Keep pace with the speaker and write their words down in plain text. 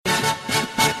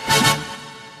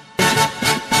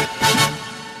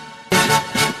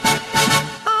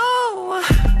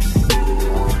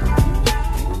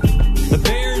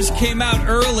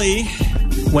early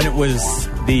when it was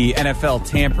the NFL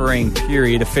tampering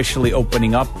period officially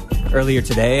opening up earlier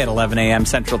today at 11 a.m.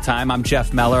 Central Time. I'm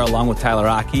Jeff Meller along with Tyler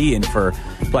Rocky, and for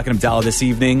Black and Abdallah this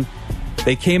evening,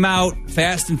 they came out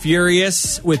fast and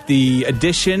furious with the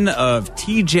addition of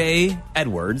T.J.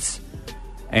 Edwards.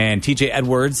 And T.J.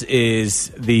 Edwards is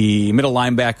the middle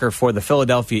linebacker for the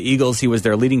Philadelphia Eagles. He was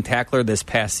their leading tackler this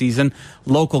past season.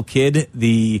 Local kid.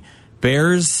 The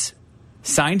Bears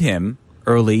signed him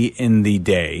early in the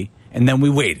day, and then we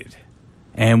waited.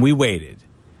 And we waited.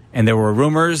 And there were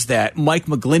rumors that Mike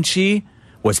McGlinchey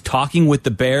was talking with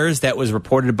the Bears. That was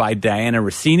reported by Diana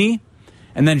Rossini.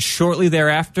 And then shortly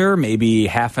thereafter, maybe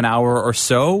half an hour or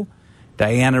so,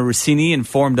 Diana Rossini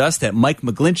informed us that Mike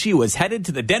McGlinchey was headed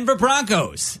to the Denver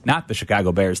Broncos, not the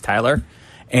Chicago Bears, Tyler.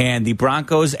 And the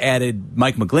Broncos added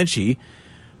Mike McGlinchey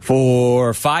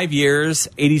for 5 years,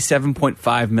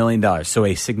 $87.5 million. So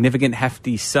a significant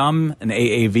hefty sum, an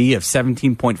AAV of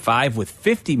 17.5 with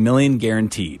 $50 million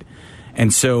guaranteed.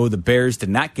 And so the Bears did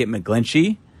not get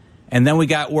McGlinchey. And then we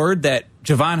got word that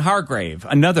Javon Hargrave,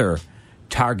 another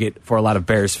target for a lot of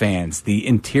Bears fans, the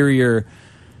interior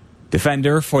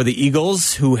defender for the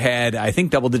Eagles, who had, I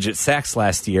think, double-digit sacks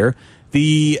last year.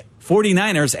 The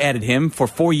 49ers added him for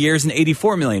 4 years and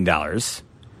 $84 million.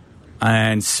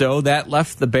 And so that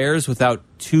left the Bears without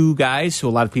two guys who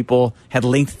a lot of people had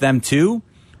linked them to.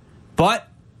 But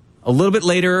a little bit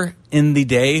later in the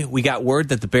day, we got word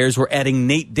that the Bears were adding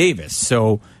Nate Davis.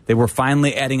 So they were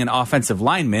finally adding an offensive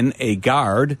lineman, a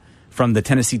guard from the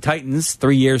Tennessee Titans,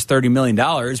 3 years, $30 million.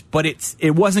 But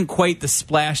it wasn't quite the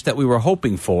splash that we were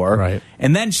hoping for. Right.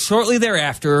 And then shortly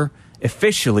thereafter,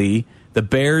 officially, the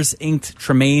Bears inked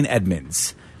Tremaine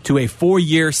Edmonds to a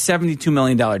 4-year, $72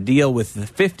 million deal with the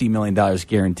 $50 million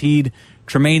guaranteed.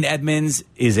 Tremaine Edmonds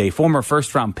is a former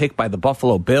first-round pick by the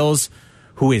Buffalo Bills,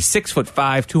 who is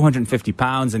 6'5", 250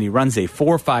 pounds, and he runs a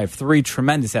 4.53,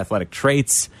 tremendous athletic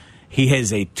traits. He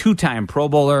is a two-time Pro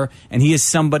Bowler, and he is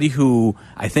somebody who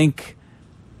I think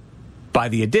by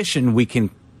the addition we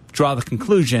can draw the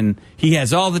conclusion he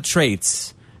has all the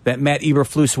traits that Matt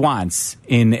Eberflus wants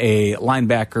in a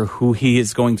linebacker who he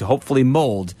is going to hopefully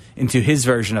mold into his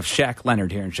version of Shaq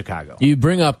Leonard here in Chicago. You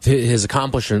bring up his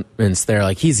accomplishments there.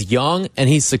 Like, he's young and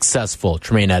he's successful,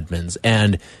 Tremaine Edmonds.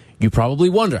 And you probably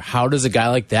wonder, how does a guy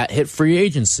like that hit free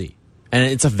agency? And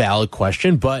it's a valid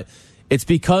question, but it's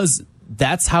because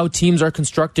that's how teams are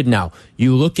constructed now.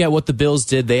 You look at what the Bills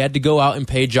did. They had to go out and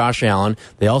pay Josh Allen.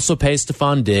 They also pay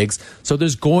Stephon Diggs. So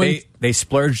there's going... They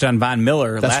splurged on Von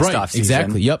Miller last offseason.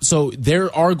 Exactly. Yep. So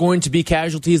there are going to be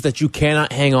casualties that you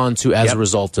cannot hang on to as a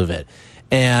result of it.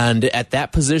 And at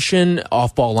that position,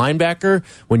 off-ball linebacker,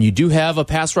 when you do have a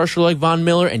pass rusher like Von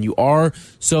Miller and you are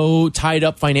so tied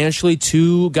up financially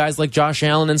to guys like Josh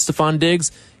Allen and Stephon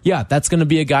Diggs, yeah, that's going to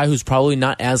be a guy who's probably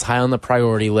not as high on the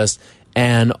priority list,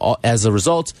 and as a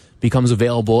result becomes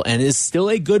available and is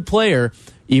still a good player,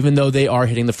 even though they are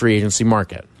hitting the free agency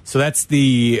market. So that's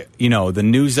the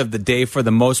news of the day for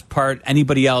the most part.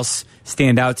 Anybody else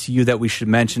stand out to you that we should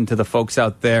mention to the folks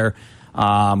out there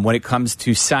when it comes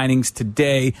to signings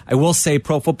today? I will say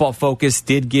Pro Football Focus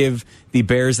did give the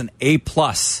Bears an A+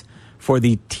 for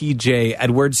the T.J.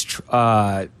 Edwards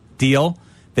deal.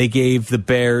 They gave the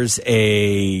Bears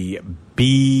a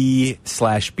B/B-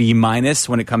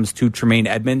 when it comes to Tremaine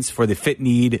Edmonds for the fit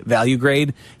need value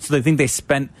grade. So they think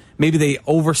they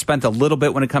overspent a little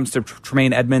bit when it comes to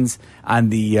Tremaine Edmonds on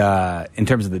the in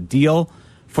terms of the deal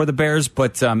for the Bears,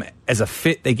 but as a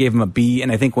fit, they gave him a B.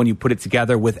 And I think when you put it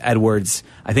together with Edwards,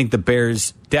 I think the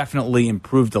Bears definitely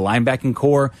improved the linebacking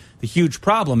core. The huge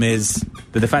problem is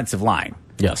the defensive line.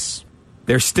 Yes.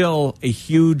 There's still a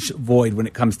huge void when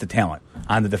it comes to talent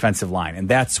on the defensive line, and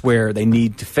that's where they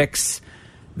need to fix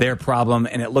their problem,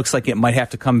 and it looks like it might have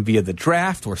to come via the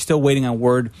draft. We're still waiting on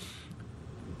word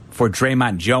for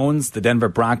Draymond Jones, the Denver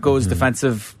Broncos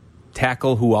defensive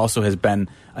tackle, who also has been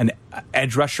an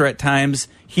edge rusher at times.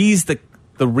 He's the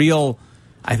real,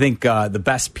 I think, the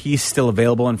best piece still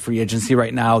available in free agency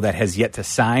right now that has yet to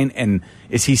sign, and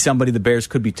is he somebody the Bears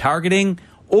could be targeting,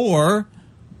 or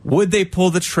would they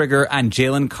pull the trigger on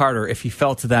Jalen Carter if he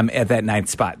fell to them at that 9th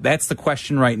spot? That's the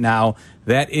question right now.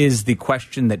 That is the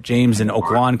question that James in Oak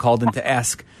Lawn called in to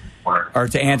ask or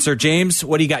to answer. James,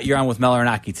 what do you got? You're on with Meller and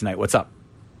Aki tonight. What's up?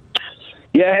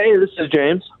 Yeah, hey, this is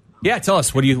James. Yeah, tell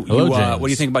us. What do you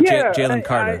think about Jalen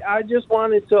Carter? I just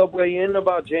wanted to weigh in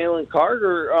about Jalen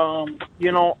Carter.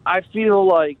 I feel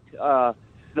like the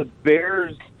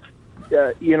Bears,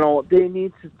 they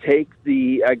need to take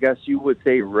the, I guess you would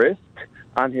say, risk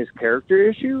on his character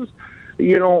issues.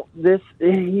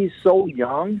 He's so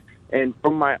young, and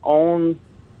from my own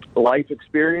life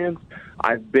experience,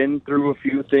 I've been through a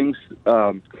few things.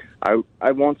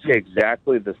 I won't say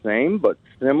exactly the same, but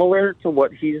similar to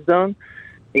what he's done.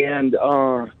 And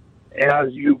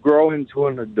as you grow into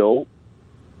an adult,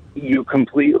 you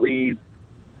completely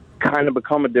kind of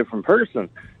become a different person.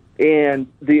 And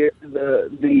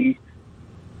the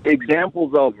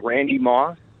examples of Randy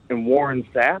Moss and Warren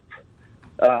Sapp,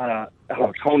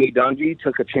 how Tony Dungy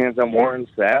took a chance on Warren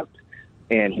Sapp,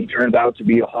 and he turned out to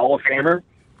be a Hall of Famer.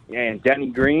 And Denny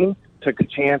Green took a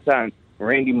chance on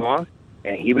Randy Moss,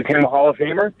 and he became a Hall of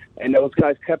Famer. And those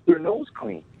guys kept their nose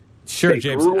clean. Sure,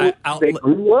 James. They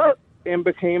grew up and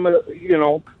became a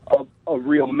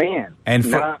real man. And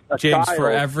for James,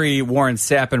 for every Warren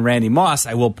Sapp and Randy Moss,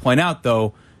 I will point out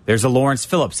though, there's a Lawrence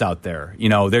Phillips out there.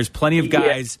 There's plenty of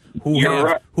guys who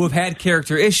have had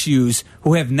character issues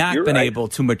who have not been able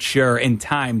to mature in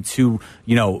time to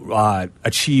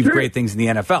achieve great things in the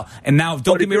NFL. And now,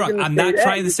 don't get me wrong, I'm not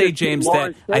trying to say, James,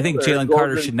 that I think Jalen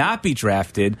Carter should not be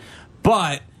drafted,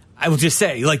 but I will just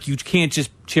say, you can't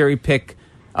just cherry pick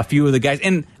a few of the guys.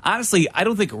 And honestly, I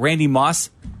don't think Randy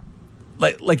Moss,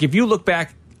 if you look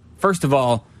back, first of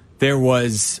all, there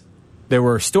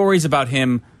were stories about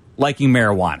him liking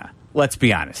marijuana. Let's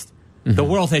be honest. Mm-hmm. The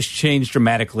world has changed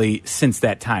dramatically since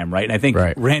that time, right? And I think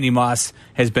Randy Moss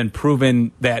has been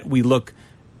proven that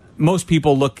most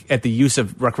people look at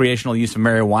the recreational use of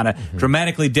marijuana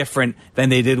dramatically different than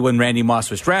they did when Randy Moss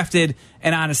was drafted.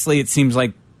 And honestly, it seems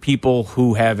like people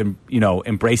who have,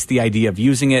 embraced the idea of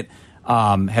using it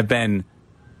have been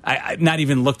not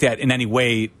even looked at in any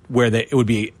way where it would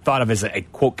be thought of as a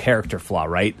quote character flaw,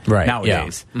 right?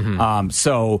 Nowadays. Yeah. Mm-hmm.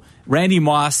 So Randy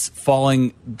Moss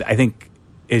falling, I think,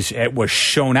 was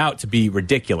shown out to be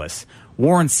ridiculous.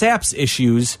 Warren Sapp's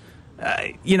issues,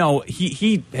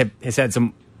 he has had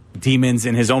some demons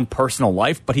in his own personal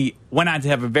life, but he went on to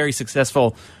have a very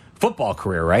successful football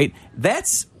career, right?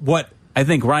 That's what I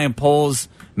think Ryan Poles,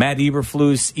 Matt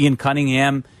Eberflus, Ian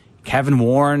Cunningham, Kevin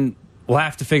Warren will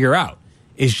have to figure out.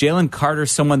 Is Jalen Carter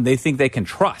someone they think they can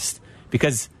trust?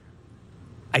 Because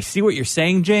I see what you're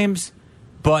saying, James,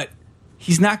 but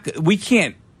he's not. We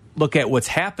can't look at what's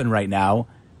happened right now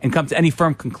and come to any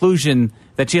firm conclusion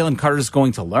that Jalen Carter is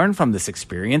going to learn from this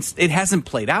experience. It hasn't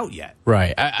played out yet.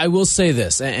 Right. I will say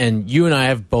this, and you and I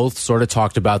have both sort of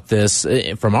talked about this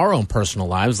from our own personal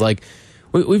lives.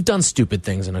 We've done stupid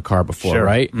things in a car before,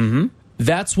 right? Mm-hmm.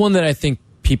 That's one that I think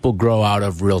people grow out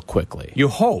of real quickly. You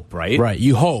hope, right? Right,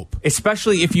 you hope.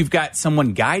 Especially if you've got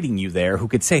someone guiding you there who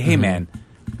could say, hey, man,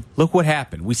 look what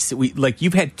happened. We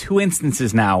you've had two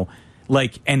instances now,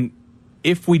 and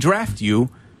if we draft you,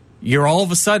 you're all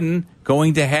of a sudden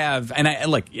going to have, and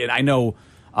I know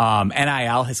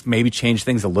NIL has maybe changed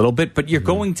things a little bit, but you're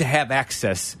going to have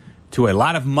access to a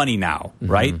lot of money now,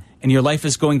 right? And your life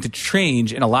is going to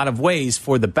change in a lot of ways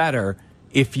for the better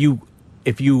if you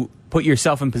put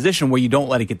yourself in position where you don't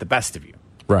let it get the best of you.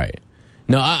 Right.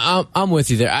 No, I'm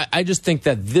with you there. I just think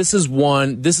that this is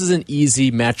an easy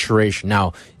maturation.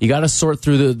 Now, you got to sort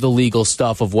through the legal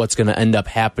stuff of what's going to end up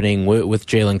happening with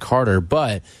Jalen Carter,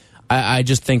 but I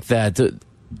just think that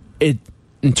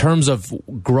in terms of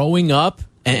growing up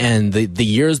and the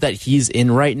years that he's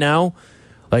in right now,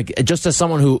 just as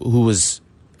someone who was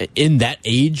in that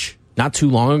age not too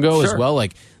long ago as well,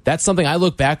 that's something I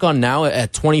look back on now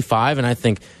at 25 and I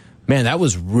think, man, that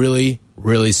was really,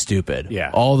 really stupid.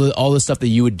 Yeah, all the stuff that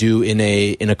you would do in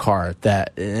a car,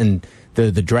 and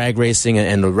the drag racing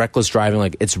and the reckless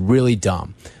driving, it's really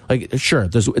dumb. Sure,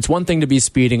 it's one thing to be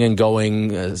speeding and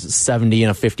going 70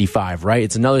 and a 55, right?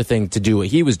 It's another thing to do what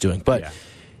he was doing, but. Yeah.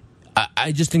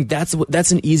 I just think that's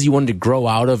an easy one to grow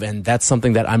out of, and that's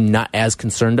something that I'm not as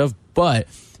concerned of. But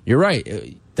you're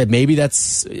right that maybe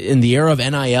that's in the era of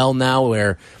NIL now,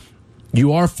 where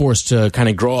you are forced to kind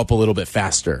of grow up a little bit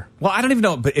faster. Well, I don't even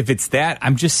know, but if it's that,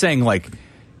 I'm just saying,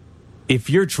 if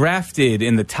you're drafted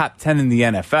in the top 10 in the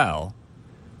NFL,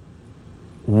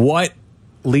 what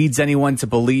leads anyone to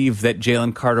believe that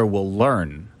Jalen Carter will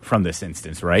learn from this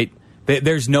instance, right?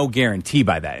 There's no guarantee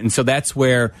by that, and so that's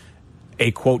where a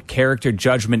quote character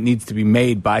judgment needs to be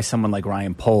made by someone like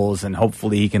Ryan Poles, and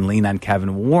hopefully he can lean on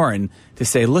Kevin Warren to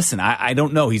say, listen, I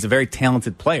don't know. He's a very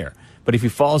talented player, but if he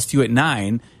falls to you at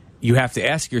 9, you have to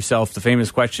ask yourself the famous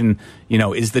question,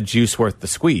 is the juice worth the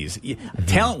squeeze?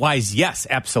 Talent-wise, yes,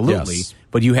 absolutely. Yes.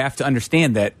 But you have to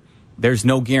understand that there's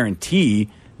no guarantee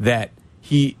that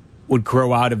he would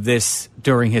grow out of this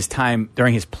during his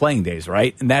playing days,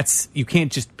 right? And you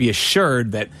can't just be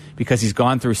assured that because he's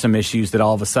gone through some issues that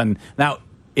all of a sudden, now,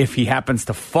 if he happens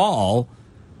to fall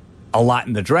a lot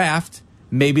in the draft,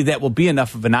 maybe that will be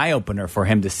enough of an eye-opener for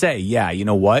him to say, yeah, you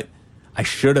know what? I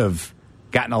should have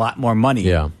gotten a lot more money.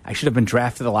 Yeah. I should have been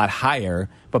drafted a lot higher,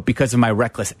 but because of my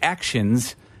reckless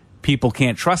actions, people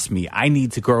can't trust me. I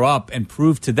need to grow up and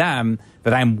prove to them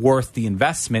that I'm worth the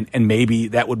investment, and maybe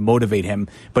that would motivate him.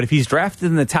 But if he's drafted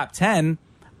in the top 10,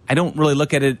 I don't really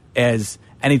look at it as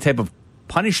any type of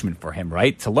punishment for him,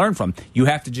 right? To learn from. You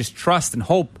have to just trust and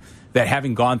hope that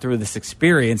having gone through this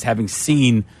experience, having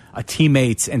seen a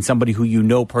teammates and somebody who you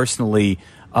know personally,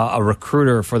 a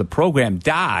recruiter for the program,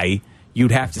 die,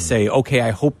 you'd have to say, okay,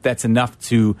 I hope that's enough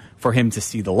for him to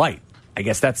see the light. I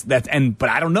guess but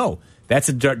I don't know. That's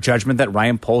a judgment that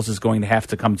Ryan Poles is going to have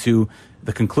to come to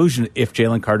the conclusion if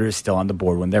Jalen Carter is still on the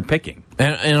board when they're picking.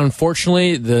 And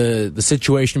unfortunately, the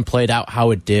situation played out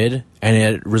how it did, and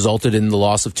it resulted in the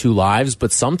loss of 2 lives.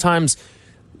 But sometimes,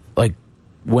 like,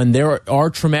 when there are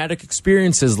traumatic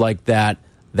experiences like that,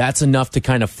 that's enough to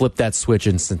kind of flip that switch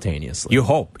instantaneously. You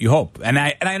hope. And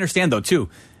I understand, though, too.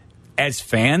 As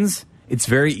fans, it's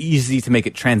very easy to make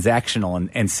it transactional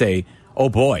and say, oh,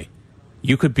 boy,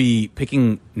 you could be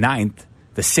picking 9th,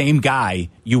 the same guy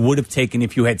you would have taken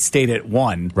if you had stayed at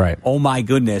 1. Right. Oh, my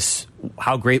goodness,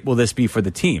 how great will this be for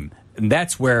the team? And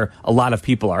that's where a lot of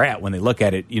people are at when they look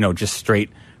at it, just straight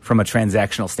from a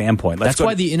transactional standpoint. That's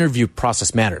why the interview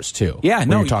process matters, too. Yeah, when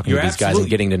you're talking to these guys and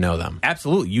getting to know them.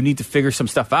 Absolutely. You need to figure some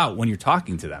stuff out when you're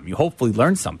talking to them. You hopefully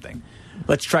learn something.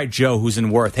 Let's try Joe, who's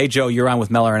in Worth. Hey, Joe, you're on with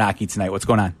Meller and Aki tonight. What's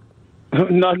going on?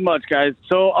 Not much, guys.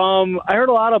 So I heard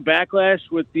a lot of backlash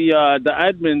with the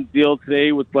Edmonds deal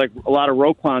today with, like, a lot of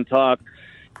Roquan talk.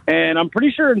 And I'm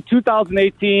pretty sure in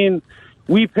 2018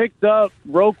 we picked up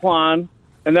Roquan,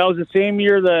 and that was the same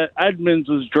year that Edmonds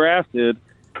was drafted.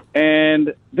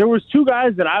 And there was 2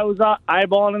 guys that I was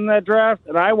eyeballing in that draft,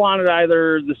 and I wanted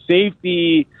either the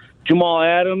safety Jamal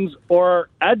Adams or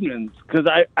Edmonds because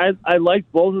I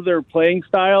liked both of their playing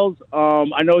styles.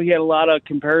 I know he had a lot of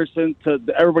comparison to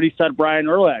everybody said Brian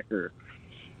Urlacher.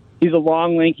 He's a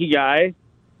long, lanky guy.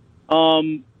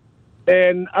 And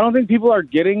I don't think people are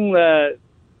getting that.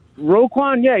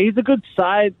 Roquan, yeah, he's a good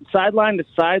sideline to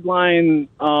sideline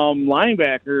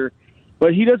linebacker,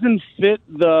 but he doesn't fit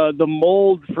the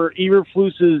mold for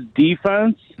Eberflus's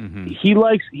defense. Mm-hmm.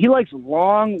 He likes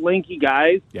long, lanky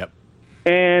guys. Yep.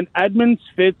 And Edmonds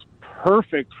fits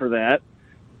perfect for that.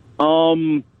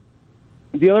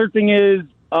 The other thing is,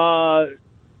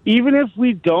 even if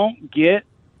we don't get,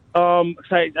 I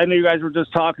know you guys were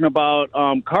just talking about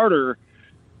Carter.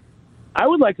 I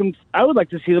would like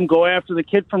to see them go after the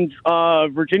kid from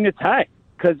Virginia Tech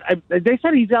because they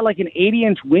said he's got like an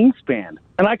 80-inch wingspan,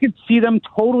 and I could see them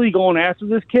totally going after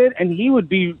this kid, and he would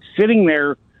be sitting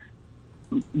there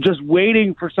just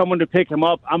waiting for someone to pick him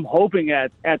up. I'm hoping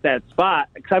at that spot.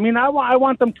 Cause, I mean, I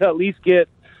want them to at least get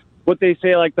what they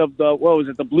say, like the what was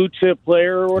it, the blue chip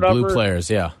player or whatever. Blue players,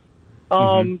 yeah.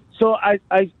 So I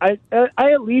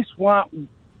at least want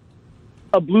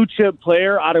a blue chip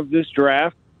player out of this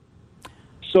draft,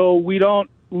 so we don't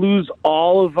lose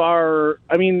all of our.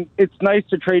 I mean, it's nice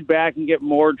to trade back and get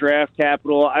more draft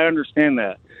capital. I understand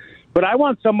that, but I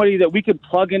want somebody that we could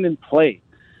plug in and play,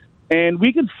 and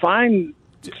we could find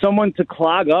someone to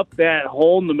clog up that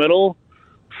hole in the middle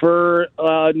for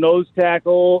nose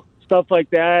tackle, stuff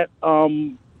like that.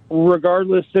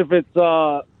 Regardless if it's,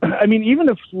 I mean, even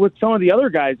if with some of the other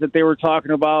guys that they were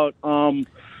talking about,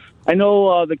 I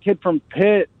know the kid from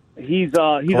Pitt, he's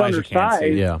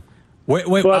undersized. Yeah. Wait,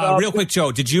 real quick,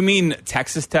 Joe, did you mean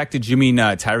Texas Tech? Did you mean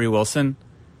Tyree Wilson?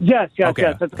 Yes.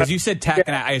 Okay. Because you said Tech,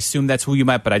 and I assumed that's who you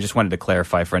meant, but I just wanted to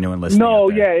clarify for anyone listening.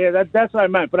 No, that's what I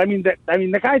meant. But I mean,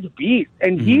 the guy's a beast,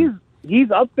 and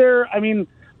he's up there. I mean,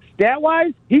 stat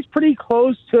wise, he's pretty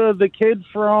close to the kid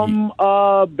from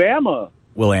Bama,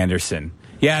 Will Anderson.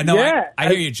 Yeah, no, yeah. I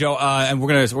hear you, Joe. And we're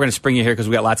gonna spring you here because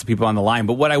we got lots of people on the line.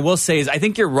 But what I will say is, I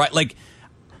think you're right. Like,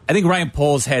 I think Ryan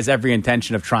Poles has every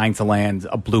intention of trying to land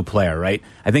a blue player, right?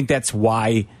 I think that's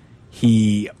why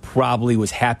he probably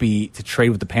was happy to trade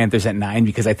with the Panthers at 9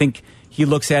 because I think he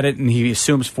looks at it and he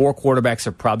assumes 4 quarterbacks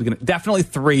are probably going to, definitely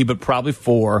 3, but probably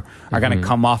 4 are going to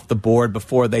come off the board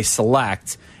before they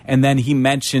select. And then he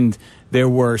mentioned there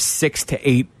were 6 to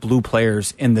 8 blue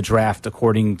players in the draft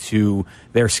according to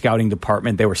their scouting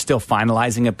department. They were still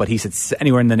finalizing it, but he said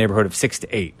anywhere in the neighborhood of 6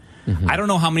 to 8. I don't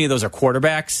know how many of those are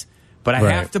quarterbacks, but I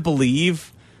have to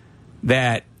believe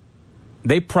that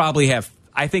they probably have,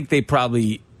 I think they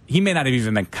probably, he may not have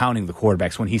even been counting the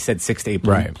quarterbacks when he said 6 to 8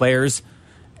 blue players.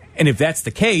 And if that's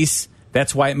the case,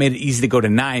 that's why it made it easy to go to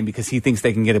 9 because he thinks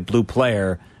they can get a blue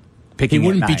player picking. He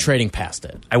wouldn't at 9. be trading past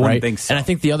it. I wouldn't think so. And I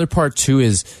think the other part too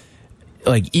is,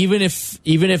 like, even if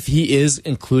he is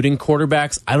including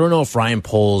quarterbacks, I don't know if Ryan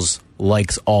Poles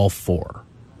likes all 4.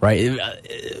 right?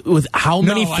 With how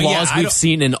many flaws we've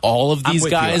seen in all of these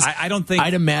guys, I don't think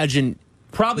I'd imagine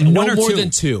probably no one or more two. than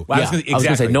two. I was going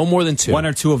to say no more than two. One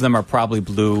or two of them are probably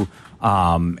blue.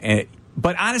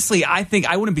 But honestly, I think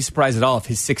I wouldn't be surprised at all if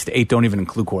his 6 to 8 don't even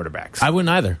include quarterbacks. I wouldn't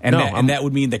either. And that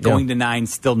would mean that going to 9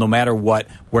 still, no matter what,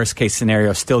 worst case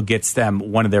scenario, still gets them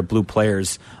one of their blue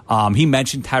players. He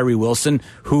mentioned Tyree Wilson,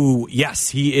 who, yes,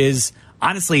 he is,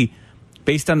 honestly,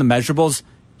 based on the measurables,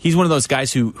 he's one of those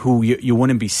guys who you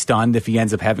wouldn't be stunned if he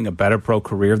ends up having a better pro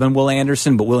career than Will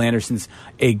Anderson. But Will Anderson's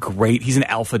he's an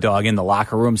alpha dog in the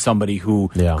locker room, somebody who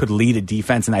could lead a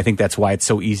defense. And I think that's why it's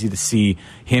so easy to see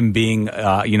him being,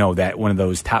 that one of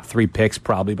those top 3 picks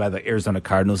probably by the Arizona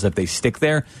Cardinals if they stick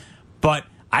there. But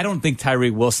I don't think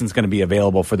Tyree Wilson's going to be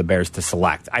available for the Bears to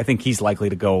select. I think he's likely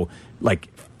to go like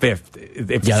 5th.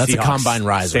 If that's a combine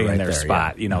riser stay right in their there,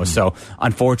 spot. So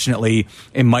unfortunately,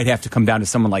 it might have to come down to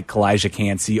someone like Kalijah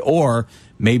Kancey, or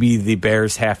maybe the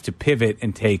Bears have to pivot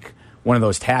and take one of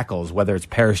those tackles, whether it's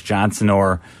Paris Johnson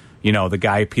or the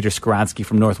guy Peter Skoronski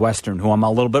from Northwestern, who I'm a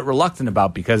little bit reluctant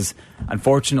about because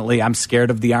unfortunately I'm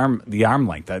scared of the arm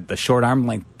length. The short arm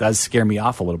length does scare me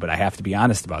off a little bit. I have to be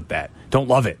honest about that. Don't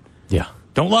love it. Yeah.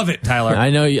 Don't love it, Tyler. I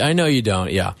know you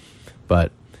don't, yeah.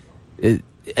 But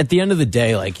at the end of the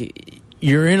day, like,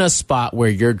 you're in a spot where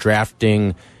you're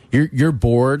drafting, your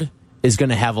board is going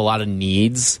to have a lot of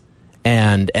needs,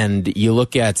 and you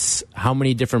look at how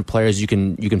many different players you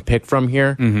can pick from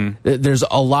here. Mm-hmm. There's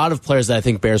a lot of players that I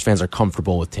think Bears fans are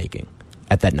comfortable with taking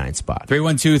at that 9 spot.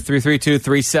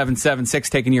 312-332-3776,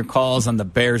 taking your calls on the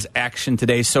Bears action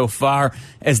today so far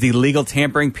as the legal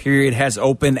tampering period has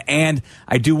opened. And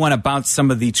I do want to bounce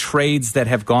some of the trades that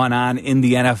have gone on in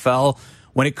the NFL.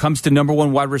 When it comes to number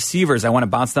 1 wide receivers, I want to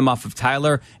bounce them off of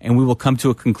Tyler, and we will come to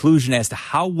a conclusion as to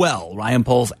how well Ryan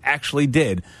Poles actually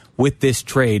did with this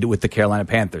trade with the Carolina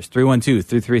Panthers.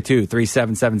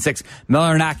 312-332-3776.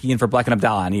 Miller and Aki in for Black and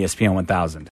Abdallah on ESPN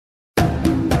 1000.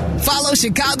 Follow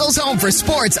Chicago's Home for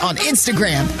Sports on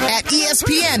Instagram at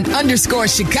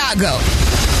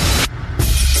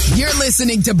ESPN_Chicago. You're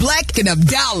listening to Black and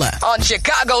Abdallah on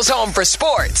Chicago's Home for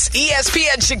Sports,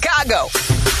 ESPN Chicago.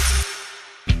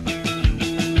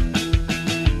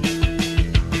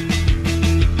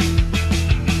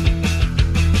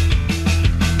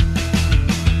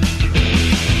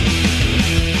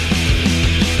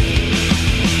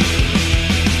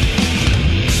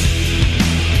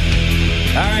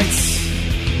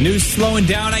 News slowing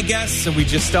down, I guess, so we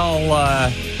just all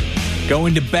go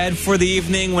into bed for the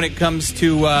evening when it comes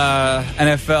to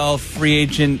NFL free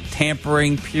agent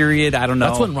tampering period. I don't know.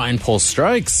 That's when Ryan Poles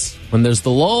strikes, when there's the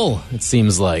lull, it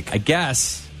seems like. I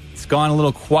guess. It's gone a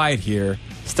little quiet here.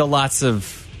 Still lots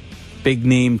of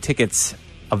big-name tickets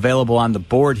available on the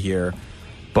board here,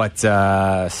 but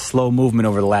slow movement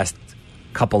over the last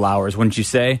couple hours, wouldn't you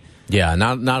say? Yeah,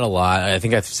 not a lot. I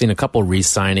think I've seen a couple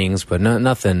re-signings, but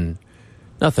nothing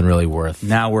really worth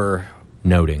now we're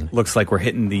noting. Looks like we're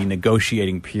hitting the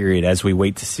negotiating period as we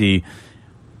wait to see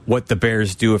what the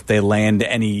Bears do if they land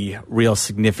any real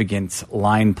significant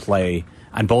line play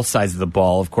on both sides of the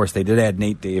ball. Of course, they did add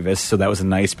Nate Davis, so that was a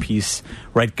nice piece.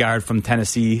 Right guard from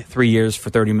Tennessee, 3 years for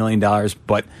 $30 million,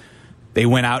 but they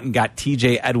went out and got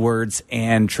TJ Edwards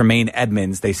and Tremaine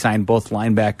Edmonds. They signed both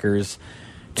linebackers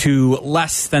to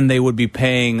less than they would be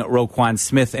paying Roquan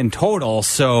Smith in total.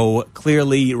 So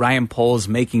clearly Ryan Poles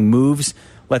making moves.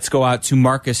 Let's go out to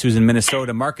Marcus, who's in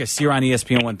Minnesota. Marcus, you're on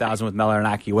ESPN 1000 with Mel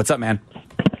Aronaki. What's up, man?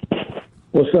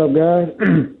 What's up, guys?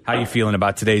 How you feeling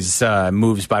about today's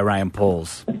moves by Ryan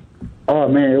Poles? Oh,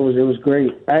 man, it was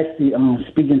great. Actually,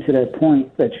 speaking to that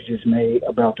point that you just made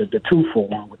about the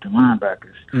 2-for-1 with the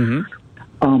linebackers,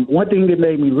 one thing that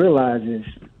made me realize is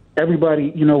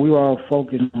everybody, we were all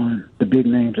focused on the big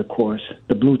names, of course,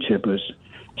 the blue chippers,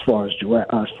 as far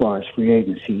as free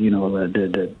agency.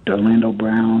 The Orlando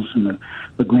Browns and the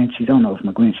McGlinchey's. I don't know if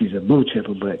McGlinchey's a blue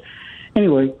chipper, but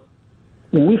anyway,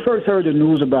 when we first heard the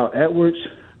news about Edwards,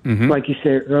 like you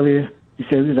said earlier, we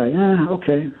was like,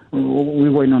 okay,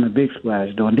 we're waiting on a big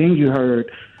splash, though. And then you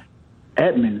heard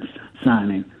Edmonds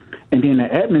signing, and then the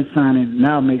Edmonds signing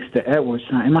now makes the Edwards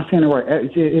sign. Am I saying it right?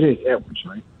 It is Edwards,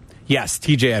 right? Yes,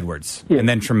 TJ Edwards, and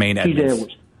then Tremaine Edmonds. TJ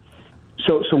Edwards.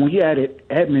 So when you added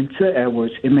Edmonds to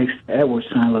Edwards, it makes the Edwards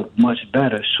sign look much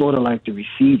better, sort of like the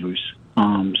receivers.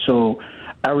 So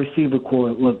our receiver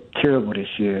core looked terrible this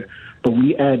year, but when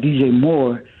you add DJ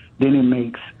Moore, then it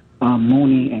makes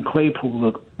Mooney and Claypool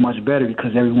look much better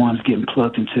because everyone's getting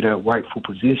plugged into their rightful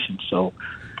position. So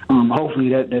hopefully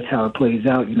that's how it plays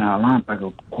out. Our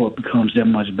linebacker core becomes that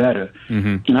much better.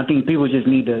 And I think people just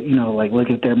need to, look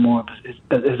at that more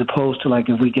as opposed to,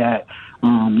 if we got,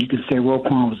 you could say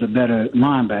Roquan was a better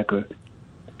linebacker.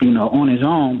 on his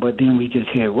own. But then we just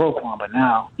had Roquan. But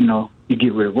now, you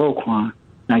get rid of Roquan.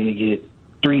 Now you get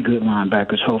 3 good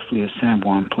linebackers. Hopefully, if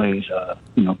Sanborn plays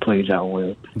out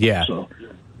well. Yeah. So,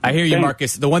 I hear you,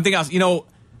 Marcus. The one thing else,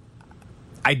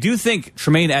 I do think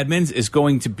Tremaine Edmunds is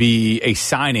going to be a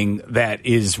signing that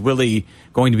is really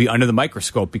going to be under the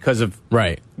microscope because of,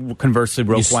 conversely,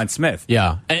 Roquan Smith.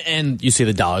 Yeah, and you see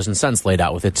the dollars and cents laid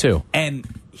out with it, too. And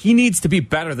he needs to be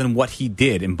better than what he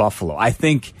did in Buffalo. I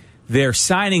think they're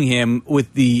signing him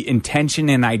with the intention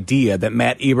and idea that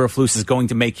Matt Eberflus is going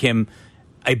to make him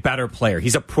a better player.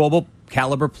 He's a Pro Bowl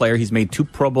caliber player. He's made 2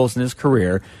 Pro Bowls in his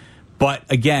career. But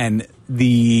again,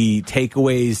 the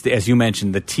takeaways, as you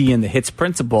mentioned, the T and the hits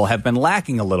principle have been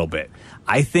lacking a little bit.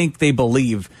 I think they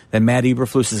believe that Matt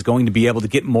Eberflus is going to be able to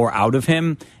get more out of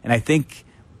him. And I think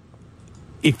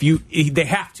they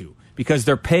have to, because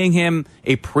they're paying him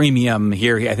a premium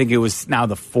here. I think it was now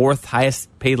the 4th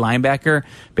highest paid linebacker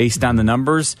based on the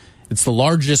numbers. It's the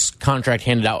largest contract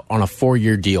handed out on a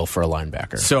 4-year deal for a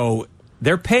linebacker. So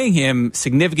they're paying him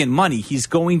significant money. He's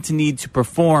going to need to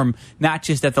perform not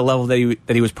just at the level that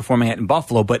he was performing at in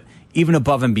Buffalo, but even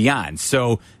above and beyond.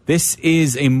 So this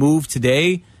is a move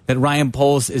today that Ryan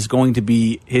Poles is going to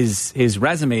be, his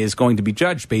resume is going to be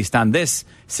judged based on this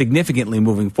significantly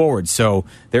moving forward. So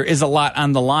there is a lot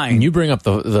on the line. And you bring up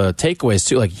the takeaways,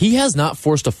 too. Like, he has not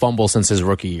forced a fumble since his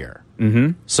rookie year.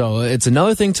 Mm-hmm. So it's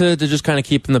another thing to just kind of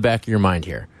keep in the back of your mind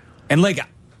here. And,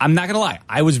 I'm not going to lie,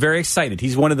 I was very excited.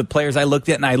 He's one of the players I looked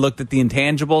at, and I looked at the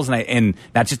intangibles, and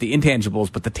not just the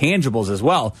intangibles, but the tangibles as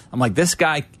well. I'm like, this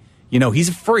guy, he's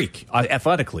a freak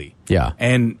athletically. Yeah.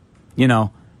 And,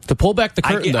 to pull back the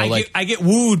curtain, I get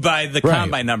wooed by the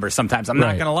combine numbers sometimes. I'm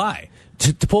not going to lie.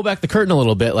 To pull back the curtain a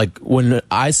little bit, when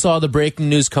I saw the breaking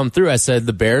news come through, I said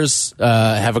the Bears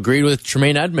have agreed with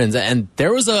Tremaine Edmunds, and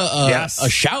there was a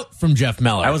shout from Jeff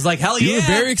Meller. I was like, hell yeah. You were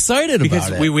very excited because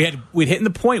about it. We'd hit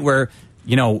the point where,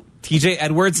 TJ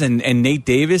Edwards and Nate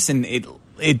Davis, and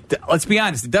let's be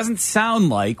honest, it doesn't sound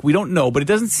like, we don't know, but it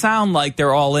doesn't sound like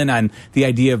they're all in on the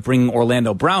idea of bringing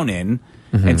Orlando Brown in.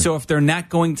 Mm-hmm. And so if they're not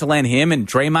going to land him and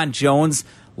Draymond Jones,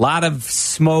 a lot of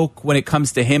smoke when it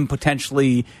comes to him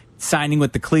potentially signing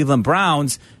with the Cleveland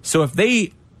Browns. So if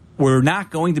they were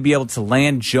not going to be able to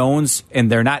land Jones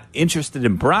and they're not interested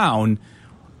in Brown,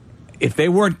 if they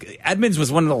weren't, Edmunds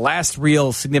was one of the last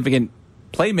real significant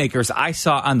playmakers I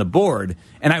saw on the board,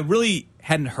 and I really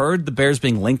hadn't heard the Bears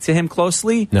being linked to him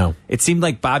closely. No. It seemed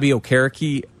like Bobby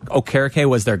Okereke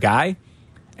was their guy.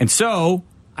 And so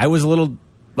I was a little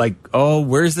like, oh,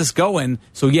 where's this going?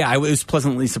 So, yeah, I was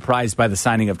pleasantly surprised by the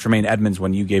signing of Tremaine Edmunds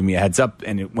when you gave me a heads up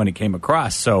and when it came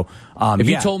across. So, if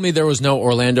you told me there was no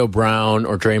Orlando Brown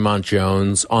or Draymond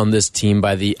Jones on this team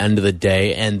by the end of the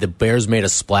day and the Bears made a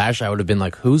splash, I would have been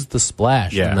like, who's the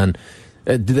splash? Yeah. And then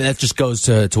that just goes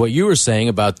to what you were saying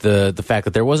about the fact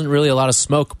that there wasn't really a lot of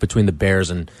smoke between the Bears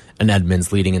and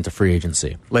Edmunds leading into free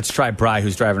agency. Let's try Bri,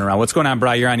 who's driving around. What's going on,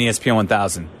 Bri? You're on ESPN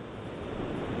 1000.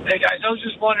 Hey, guys, I was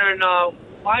just wondering,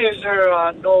 why is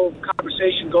there no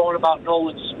conversation going about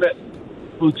Nolan Smith,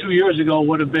 who 2 years ago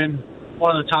would have been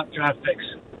one of the top draft picks?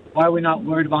 Why are we not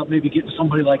worried about maybe getting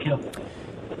somebody like him?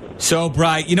 So,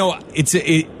 Bri,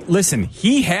 listen,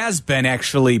 he has been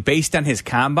actually, based on his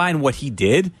combine, what he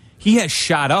did, he has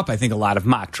shot up, I think, a lot of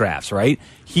mock drafts, right?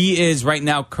 He is right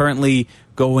now currently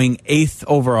going 8th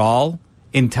overall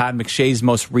in Todd McShay's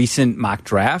most recent mock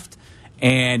draft,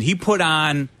 and he put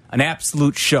on an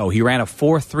absolute show. He ran a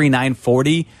 4.39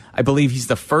 40. I believe he's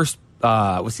the first.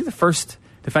 Was he the first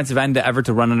defensive end to ever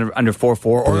to run under 4.4,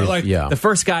 or the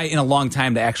first guy in a long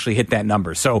time to actually hit that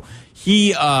number? So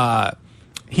he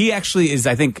actually is,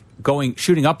 I think,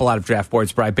 shooting up a lot of draft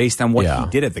boards, Bri, based on what he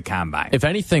did at the combine. If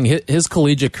anything, his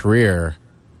collegiate career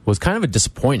was kind of a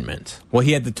disappointment. Well,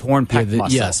 he had the torn pec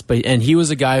muscle. Yes, and he was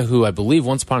a guy who I believe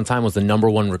once upon a time was the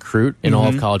 #1 recruit in all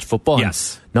of college football.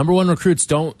 Yes. #1 recruits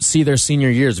don't see their senior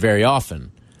years very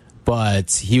often,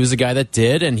 but he was a guy that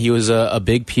did, and he was a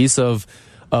big piece of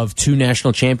 2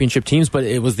 national championship teams, but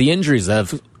it was the injuries that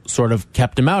have sort of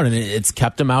kept him out, and it's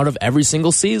kept him out of every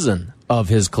single season of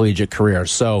his collegiate career.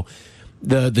 So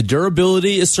the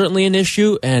durability is certainly an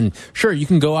issue, and sure, you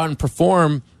can go out and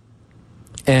perform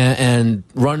and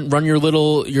run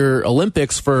your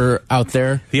Olympics for out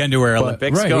there, the underwear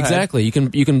Olympics, right? Exactly. You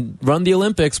can run the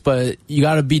Olympics, but you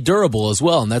got to be durable as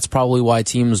well, and that's probably why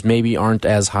teams maybe aren't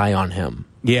as high on him.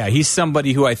 Yeah, he's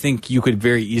somebody who I think you could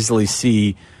very easily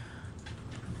see.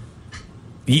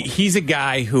 He's a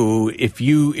guy who, if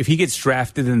he gets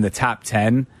drafted in the top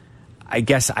 10, I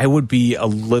guess I would be a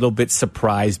little bit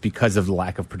surprised because of the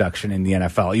lack of production in the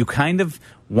NFL. You kind of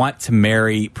want to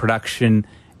marry production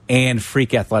and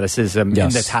freak athleticism in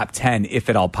the top 10, if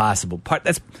at all possible.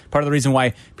 That's part of the reason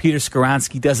why Peter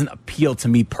Skoronski doesn't appeal to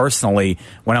me personally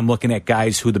when I'm looking at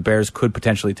guys who the Bears could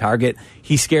potentially target.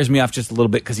 He scares me off just a little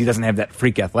bit because he doesn't have that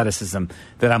freak athleticism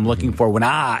that I'm looking for when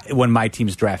my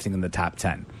team's drafting in the top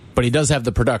 10. But he does have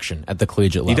the production at the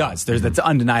collegiate level. He does. That's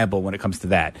undeniable when it comes to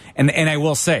that. And I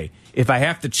will say, if I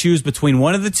have to choose between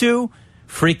one of the two,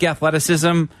 freak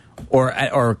athleticism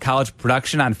or college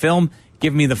production on film,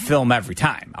 give me the film every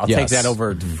time. I'll take that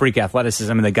over freak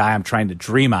athleticism and the guy I'm trying to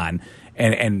dream on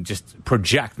and just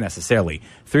project necessarily.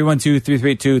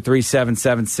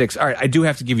 312-332-3776. All right, I do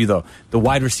have to give you, though, the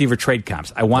wide receiver trade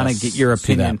comps. I want to get your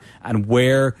opinion on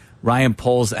where Ryan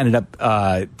Poles ended up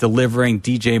delivering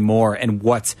DJ Moore and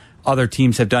what other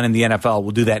teams have done in the NFL.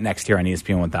 We'll do that next here on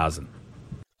ESPN 1000.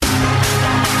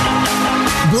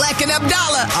 Black and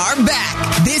Abdallah are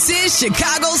back. This is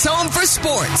Chicago's home for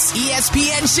sports,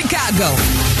 ESPN Chicago.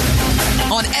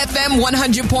 On FM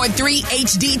 100.3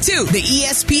 HD2, the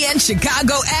ESPN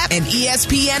Chicago app, and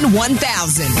ESPN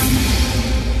 1000.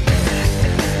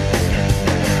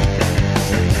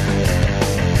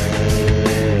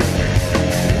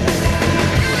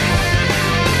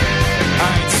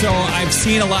 So I've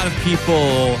seen a lot of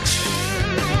people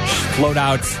float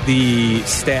out the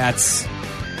stats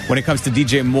when it comes to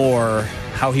DJ Moore,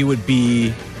 how he would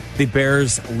be the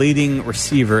Bears' leading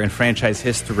receiver in franchise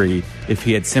history if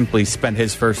he had simply spent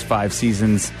his first 5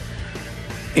 seasons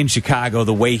in Chicago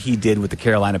the way he did with the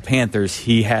Carolina Panthers.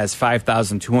 He has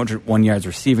 5,201 yards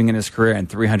receiving in his career and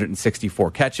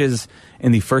 364 catches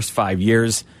in the first 5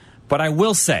 years. But I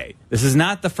will say, this is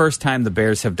not the first time the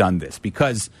Bears have done this,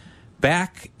 because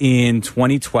back in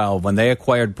 2012, when they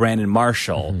acquired Brandon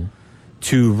Marshall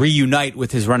to reunite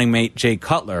with his running mate Jay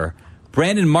Cutler,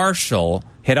 Brandon Marshall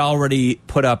had already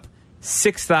put up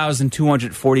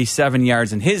 6,247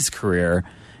 yards in his career,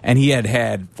 and he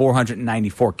had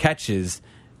 494 catches.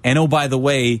 And oh, by the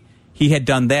way, he had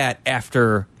done that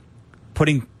after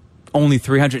putting only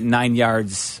 309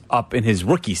 yards up in his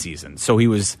rookie season. So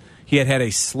he had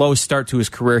a slow start to his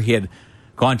career. He had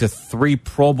gone to 3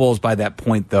 Pro Bowls by that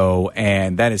point, though,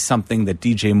 and that is something that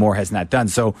DJ Moore has not done.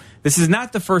 So this is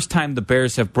not the first time the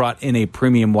Bears have brought in a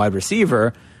premium wide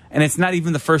receiver, and it's not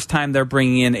even the first time they're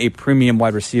bringing in a premium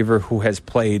wide receiver who has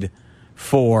played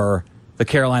for the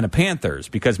Carolina Panthers,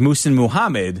 because Muhsin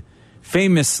Muhammad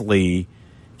famously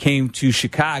came to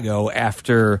Chicago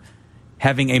after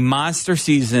having a monster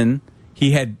season.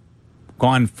 He had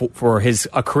gone for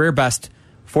a career best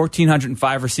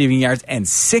 1,405 receiving yards and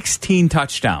 16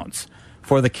 touchdowns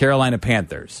for the Carolina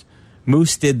Panthers.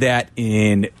 Moose did that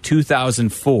in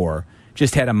 2004,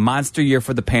 just had a monster year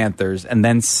for the Panthers, and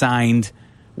then signed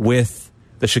with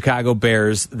the Chicago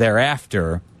Bears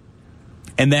thereafter.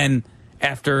 And then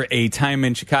after a time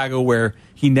in Chicago where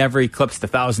he never eclipsed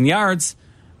 1,000 yards,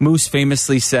 Moose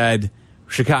famously said,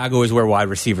 Chicago is where wide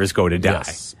receivers go to die.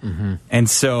 Yes. Mm-hmm. And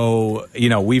so,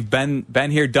 we've been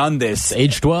here, done this. It's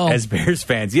aged well. As Bears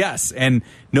fans, yes. And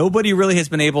nobody really has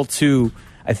been able to,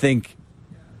 I think,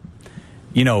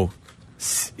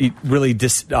 really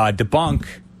debunk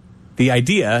the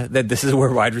idea that this is where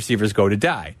wide receivers go to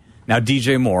die. Now,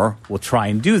 DJ Moore will try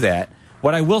and do that.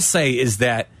 What I will say is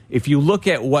that if you look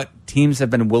at what teams have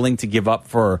been willing to give up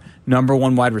for number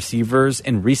 1 wide receivers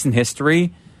in recent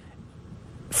history,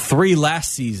 3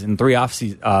 last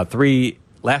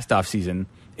offseason,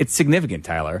 it's significant,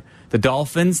 Tyler. The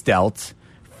Dolphins dealt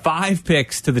 5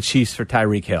 picks to the Chiefs for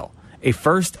Tyreek Hill. A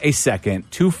first, a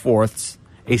second, 2 fourths,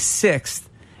 a sixth,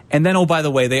 and then, oh, by the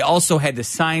way, they also had to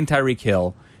sign Tyreek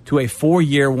Hill to a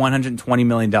 4-year, $120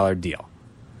 million deal,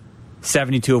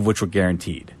 72 of which were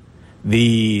guaranteed.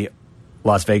 The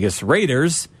Las Vegas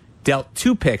Raiders dealt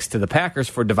 2 picks to the Packers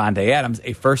for Davante Adams,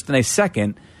 a first and a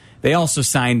second. They also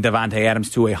signed Davante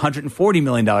Adams to a $140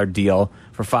 million deal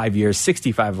for 5 years,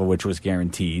 65 of which was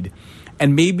guaranteed.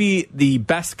 And maybe the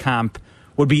best comp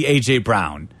would be A.J.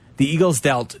 Brown. The Eagles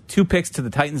dealt 2 picks to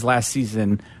the Titans last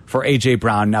season for A.J.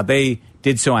 Brown. Now, they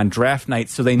did so on draft night,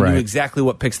 so they knew exactly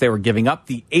what picks they were giving up,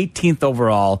 the 18th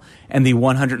overall and the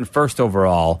 101st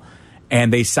overall.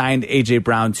 And they signed A.J.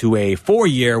 Brown to a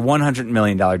 4-year, $100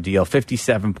 million deal,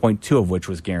 57.2 of which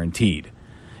was guaranteed.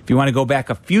 If you want to go back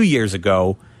a few years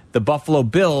ago, the Buffalo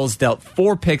Bills dealt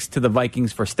 4 picks to the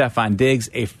Vikings for Stephon Diggs,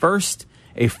 a first,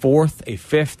 a fourth, a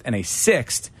fifth, and a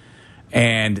sixth.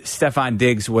 And Stephon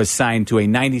Diggs was signed to a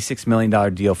 $96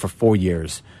 million deal for 4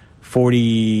 years,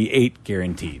 48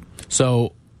 guaranteed.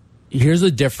 So here's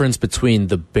the difference between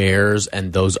the Bears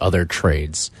and those other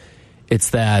trades. It's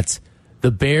that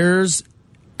the Bears,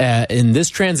 in this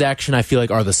transaction, I feel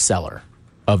like are the seller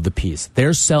of the piece.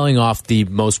 They're selling off the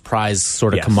most prized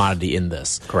sort of commodity in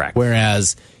this. Correct.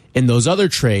 Whereas in those other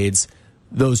trades,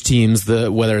 those teams,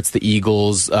 whether it's the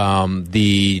Eagles,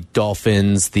 the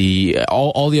Dolphins,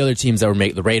 all the other teams that were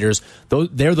making the Raiders,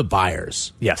 they're the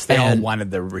buyers. Yes, they all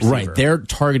wanted the receiver. Right, they're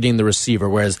targeting the receiver,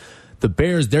 whereas the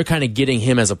Bears, they're kind of getting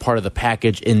him as a part of the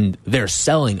package in their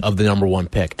selling of the number 1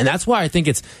 pick. And that's why I think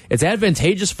it's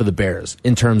advantageous for the Bears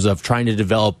in terms of trying to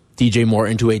develop DJ Moore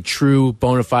into a true,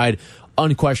 bona fide,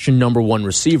 unquestioned number 1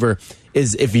 receiver,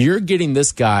 is if you're getting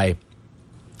this guy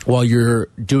while you're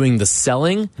doing the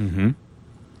selling,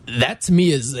 that to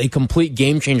me is a complete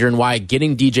game changer, and why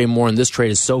getting DJ Moore in this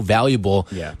trade is so valuable.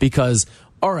 Yeah. Because,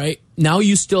 all right, now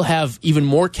you still have even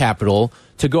more capital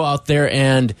to go out there,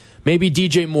 and maybe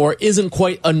DJ Moore isn't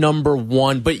quite a number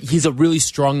 1, but he's a really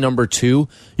strong number 2.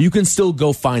 You can still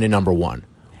go find a number 1.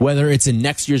 Whether it's in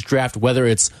next year's draft, whether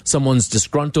it's someone's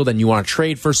disgruntled and you want to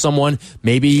trade for someone,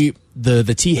 maybe the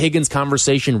T. Higgins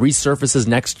conversation resurfaces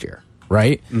next year.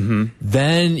 Right?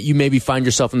 Then you maybe find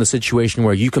yourself in the situation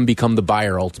where you can become the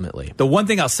buyer ultimately. The one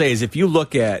thing I'll say is if you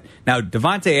look at, now,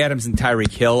 Devontae Adams and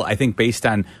Tyreek Hill, I think based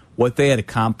on what they had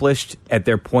accomplished at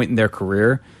their point in their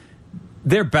career,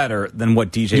 they're better than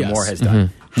what DJ Moore has done.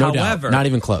 No However, doubt. Not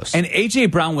even close. And A.J.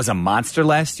 Brown was a monster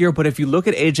last year, but if you look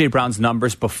at A.J. Brown's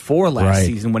numbers before last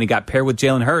season when he got paired with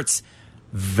Jalen Hurts,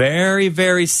 very,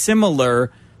 very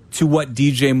similar to what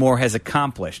DJ Moore has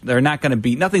accomplished. Nothing's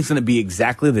going to be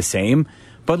exactly the same,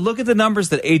 but look at the numbers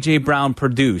that A.J. Brown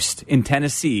produced in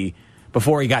Tennessee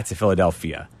before he got to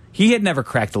Philadelphia. He had never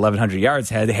cracked 1,100 yards,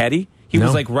 had he? He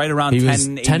was like right around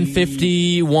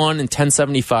 1051 and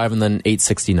 1075 and then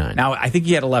 869. Now, I think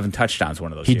he had 11 touchdowns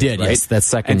one of those years. He did, right? yes, that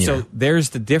second year. And so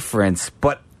there's the difference,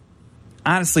 but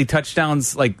honestly,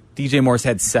 touchdowns, like DJ Moore's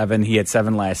had 7, he had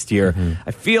 7 last year.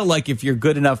 I feel like if you're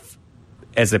good enough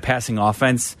as a passing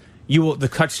offense, the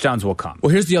touchdowns will come.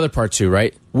 Well, here's the other part too,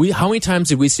 right? How many times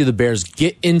did we see the Bears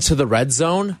get into the red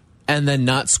zone and then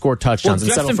not score touchdowns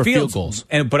and settle for field goals?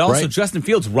 But also Justin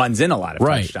Fields runs in a lot of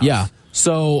touchdowns. Yeah.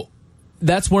 So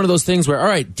that's one of those things where, all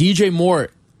right, DJ Moore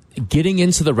getting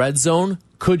into the red zone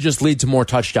could just lead to more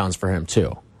touchdowns for him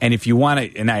too. And if you want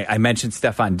to, and I mentioned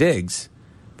Stephon Diggs,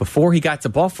 before he got to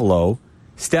Buffalo,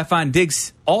 Stephon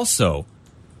Diggs also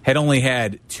had only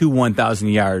had 2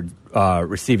 1,000-yard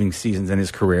receiving seasons in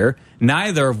his career,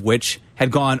 neither of which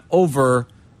had gone over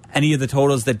any of the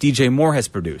totals that DJ Moore has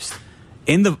produced.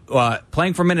 In the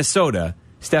playing for Minnesota,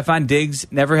 Stephon Diggs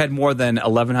never had more than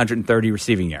 1,130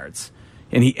 receiving yards.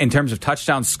 And in terms of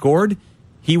touchdowns scored,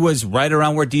 he was right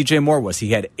around where DJ Moore was.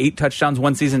 He had 8 touchdowns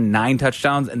one season, 9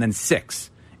 touchdowns, and then 6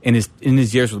 in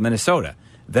his years with Minnesota.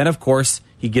 Then, of course,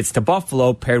 he gets to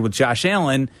Buffalo paired with Josh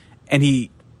Allen, and he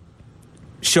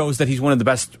shows that he's one of the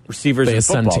best receivers in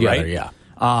football, together, right?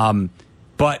 Yeah.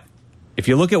 But if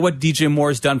you look at what DJ Moore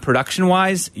has done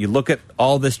production-wise, you look at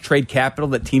all this trade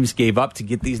capital that teams gave up to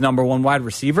get these number 1 wide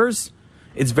receivers,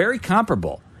 it's very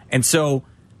comparable. And so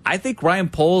I think Ryan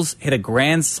Poles hit a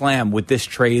grand slam with this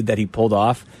trade that he pulled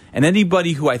off. And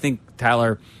anybody who I think,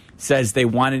 Tyler, says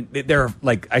they're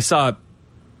like, I saw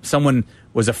someone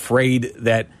was afraid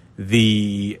that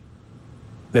the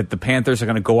Panthers are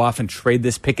going to go off and trade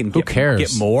this pick and get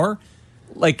more.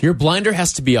 Like, your blinder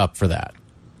has to be up for that.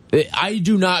 I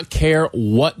do not care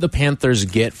what the Panthers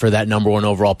get for that number 1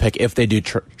 overall pick if they do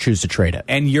choose to trade it.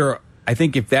 And I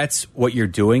think if that's what you're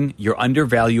doing, you're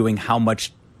undervaluing how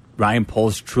much Ryan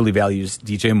Poles truly values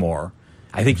DJ Moore.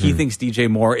 I think he thinks DJ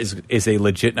Moore is a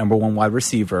legit number 1 wide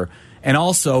receiver. And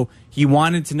also, he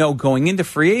wanted to know going into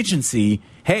free agency,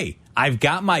 hey, I've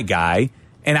got my guy,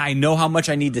 and I know how much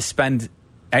I need to spend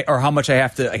or how much I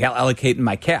have to allocate in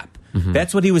my cap.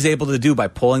 That's what he was able to do by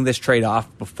pulling this trade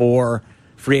off before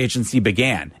free agency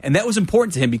began. And that was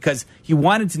important to him because he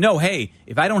wanted to know, hey,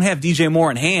 if I don't have DJ Moore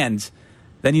in hand,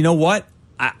 then you know what?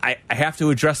 I have to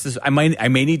address this. I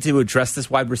may need to address this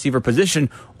wide receiver position,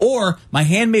 or my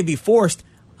hand may be forced.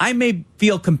 I may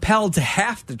feel compelled to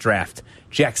have to draft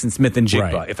Jackson Smith and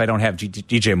Jigba if I don't have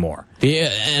DJ Moore.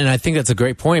 Yeah, and I think that's a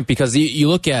great point because you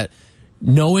look at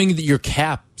knowing your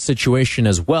cap situation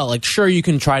as well. Like, sure, you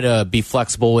can try to be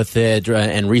flexible with it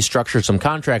and restructure some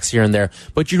contracts here and there,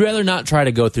 but you'd rather not try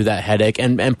to go through that headache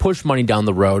and push money down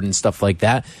the road and stuff like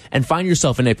that and find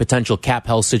yourself in a potential cap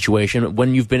hell situation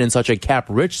when you've been in such a cap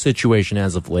rich situation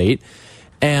as of late.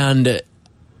 And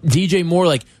DJ Moore,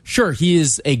 like, sure, he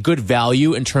is a good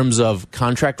value in terms of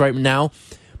contract right now,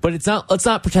 but let's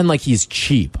not pretend like he's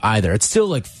cheap either. It's still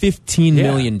like $15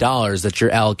 million that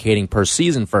you're allocating per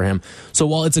season for him. So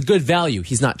while it's a good value,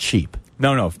 he's not cheap.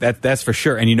 No, that's for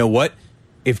sure. And you know what?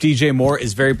 If DJ Moore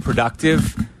is very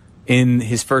productive in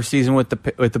his first season with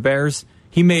the Bears,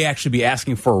 he may actually be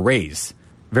asking for a raise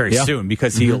very Yeah. soon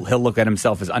because he'll look at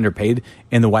himself as underpaid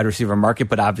in the wide receiver market.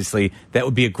 But obviously, that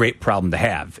would be a great problem to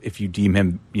have if you deem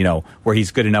him, where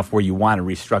he's good enough where you want to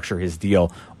restructure his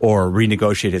deal or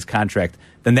renegotiate his contract.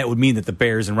 Then that would mean that the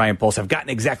Bears and Ryan Poles have gotten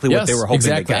exactly what they were hoping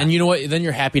exactly. they got. And you know what? Then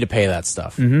you're happy to pay that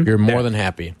stuff. You're more than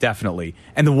happy. Definitely.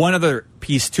 And the one other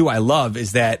piece, too, I love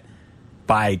is that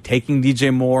by taking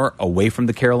DJ Moore away from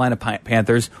the Carolina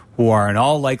Panthers, who are in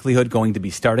all likelihood going to be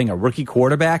starting a rookie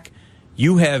quarterback,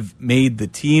 you have made the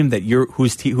team that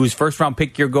whose first round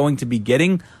pick you're going to be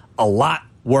getting a lot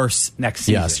worse next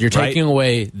season. Yes, you're taking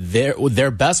away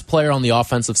their best player on the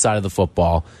offensive side of the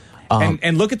football.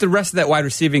 And look at the rest of that wide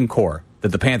receiving core that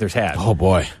the Panthers have. Oh,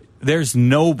 boy. There's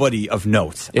nobody of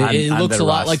note. It looks a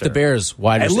lot like the Bears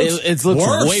wide receivers. It looks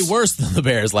worse. way worse than the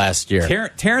Bears last year.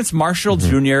 Terrence Marshall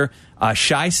Jr.,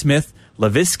 Shai Smith,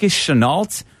 Laviska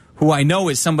Shenault, who I know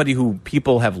is somebody who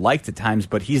people have liked at times,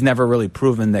 but he's never really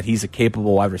proven that he's a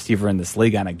capable wide receiver in this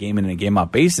league on a game in and a game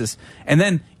out basis. And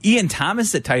then Ian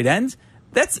Thomas at tight end,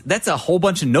 that's a whole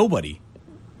bunch of nobody.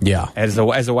 Yeah, as a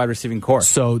wide receiving core.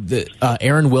 So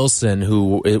Aaron Wilson,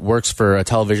 who works for a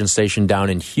television station down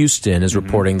in Houston, is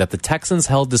reporting that the Texans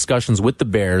held discussions with the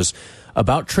Bears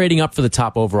about trading up for the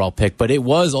top overall pick, but it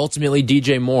was ultimately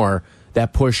DJ Moore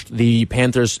that pushed the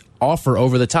Panthers' offer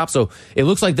over the top. So it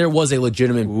looks like there was a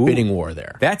legitimate bidding war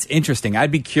there. That's interesting.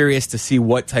 I'd be curious to see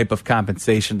what type of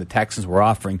compensation the Texans were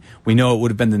offering. We know it would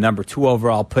have been the number 2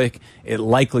 overall pick. It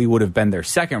likely would have been their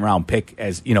second round pick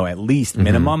as, at least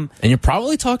minimum. And you're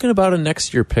probably talking about a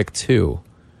next year pick too.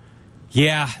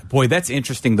 Yeah, boy, that's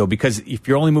interesting though, because if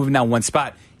you're only moving down one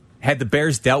spot, had the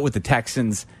Bears dealt with the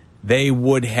Texans, they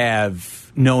would have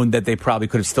known that they probably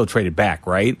could have still traded back,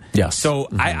 right? Yes. So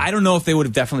I don't know if they would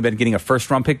have definitely been getting a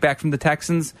first-round pick back from the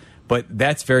Texans, but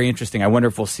that's very interesting. I wonder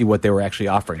if we'll see what they were actually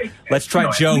offering. Let's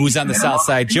try Joe, who's on the south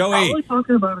side. Joey. Probably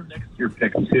talking about a next year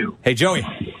pick, too. Hey, Joey.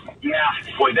 Yeah,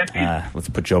 boy, that's let's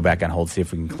put Joe back on hold, see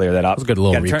if we can clear that up. That was a good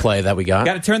little replay that we got.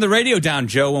 Got to turn the radio down,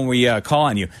 Joe, when we call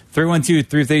on you.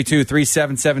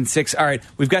 312-332-3776. All right,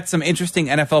 we've got some interesting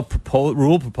NFL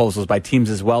rule proposals by teams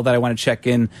as well that I want to check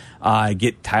in,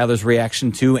 get Tyler's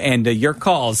reaction to, and your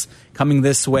calls coming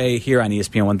this way here on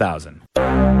ESPN 1000.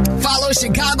 Follow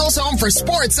Chicago's Home for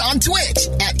Sports on Twitch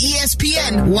at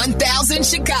ESPN 1000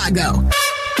 Chicago.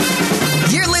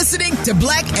 You're listening to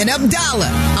Black and Abdallah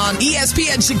on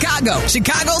ESPN Chicago,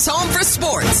 Chicago's Home for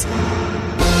Sports.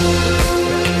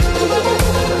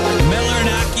 Miller and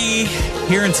Aki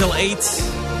here until 8.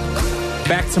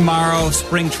 Back tomorrow,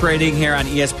 spring trading here on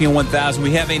ESPN 1000.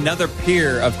 We have another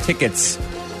pair of tickets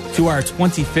to our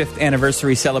 25th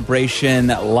anniversary celebration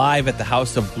live at the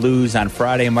House of Blues on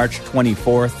Friday, March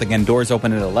 24th. Again, doors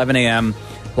open at 11 a.m.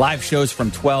 Live shows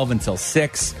from 12 until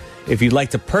 6. If you'd like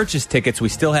to purchase tickets, we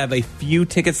still have a few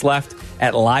tickets left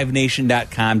at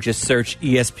livenation.com. Just search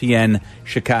ESPN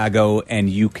Chicago, and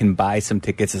you can buy some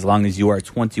tickets as long as you are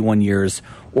 21 years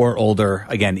or older.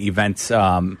 Again, events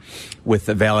with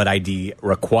a valid ID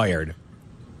required.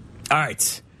 All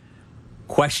right.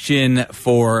 Question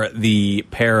for the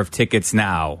pair of tickets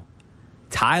now.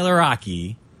 Tyler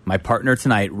Aki, my partner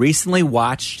tonight, recently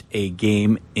watched a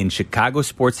game in Chicago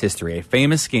sports history, a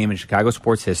famous game in Chicago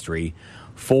sports history,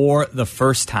 for the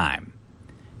first time.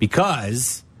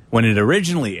 Because when it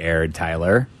originally aired,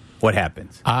 Tyler, what happened?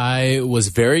 I was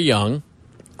very young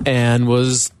and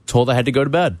was told I had to go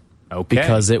to bed. Okay.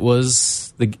 Because it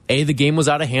was, the game was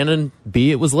out of hand, and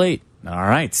B, it was late. All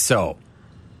right, so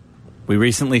we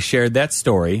recently shared that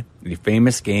story, the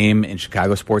famous game in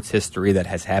Chicago sports history that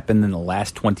has happened in the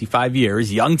last 25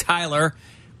 years. Young Tyler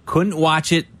couldn't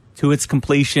watch it to its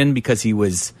completion because he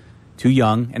was too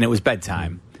young and it was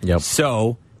bedtime. Yep.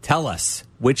 So tell us,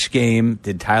 which game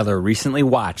did Tyler recently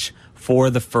watch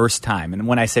for the first time? And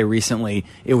when I say recently,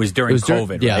 it was during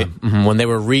COVID, yeah, right? Mm-hmm. When they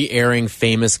were re-airing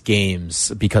famous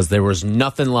games because there was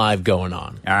nothing live going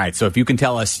on. All right, so if you can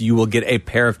tell us, you will get a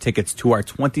pair of tickets to our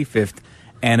 25th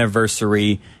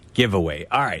anniversary giveaway.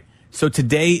 All right, so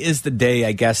today is the day,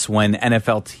 I guess, when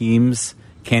NFL teams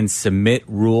can submit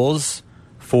rules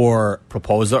for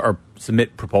proposal or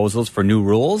submit proposals for new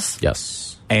rules. Yes.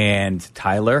 And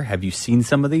Tyler, have you seen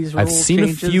some of these rules? I've seen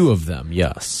changes? a few of them,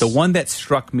 yes. The one that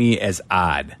struck me as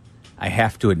odd, I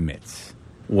have to admit,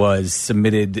 was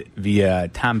submitted via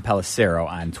Tom Pelissero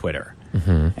on Twitter.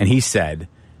 Mm-hmm. And he said,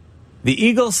 the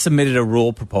Eagles submitted a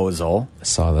rule proposal I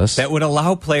saw this. that would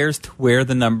allow players to wear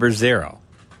the number 0.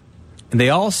 And they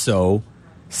also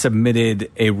submitted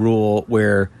a rule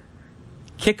where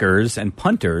kickers and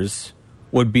punters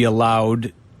would be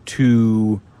allowed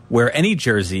to wear any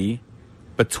jersey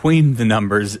between the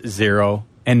numbers 0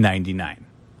 and 99.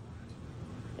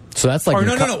 So that's like... Or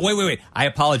no, wait. I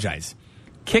apologize.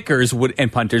 kickers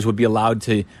and punters would be allowed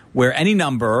to wear any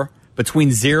number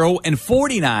between 0 and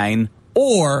 49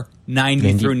 or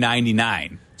 90 through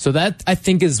 99. So that, I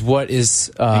think, is what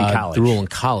is the rule in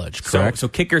college, correct? So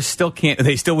kickers still can't.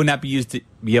 They still would not be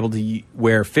able to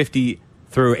wear 50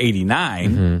 through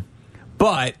 89,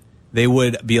 but they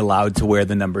would be allowed to wear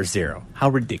the number 0. How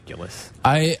ridiculous!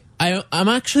 I'm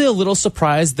actually a little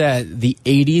surprised that the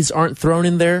 80s aren't thrown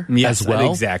in there as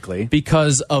well. Exactly.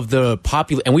 Because of the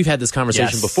popular, and we've had this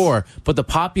conversation before, but the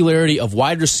popularity of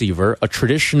wide receiver, a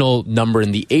traditional number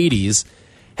in the 80s,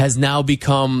 has now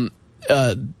become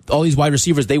all these wide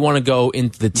receivers, they want to go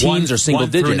into the teens or single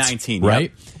digits. 1 through 19,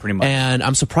 right? Yep, pretty much. And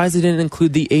I'm surprised they didn't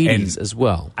include the 80s as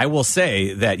well. I will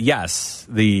say that, yes,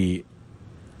 the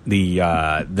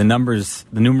numbers,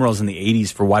 the numerals in the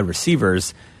 80s for wide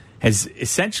receivers has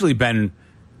essentially been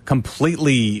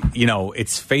completely,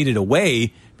 it's faded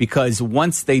away, because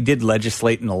once they did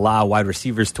legislate and allow wide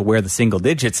receivers to wear the single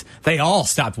digits, they all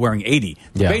stopped wearing 80.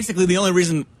 Yeah. Basically, the only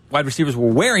reason wide receivers were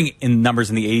wearing in numbers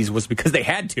in the 80s was because they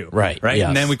had to. Right. Yes.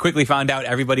 And then we quickly found out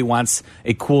everybody wants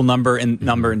a cool number in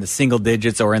the single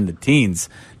digits or in the teens.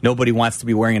 Nobody wants to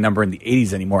be wearing a number in the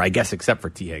 80s anymore, I guess, except for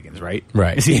T. Higgins, right?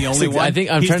 Right. Is he the only one? I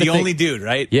think he's the only dude,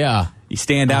 right? Yeah. You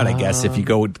stand out, I guess, if you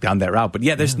go down that route. But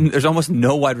yeah, there's almost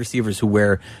no wide receivers who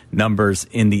wear numbers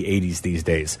in the 80s these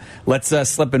days. Let's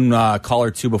slip in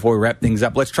caller 2 before we wrap things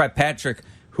up. Let's try Patrick,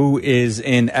 who is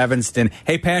in Evanston.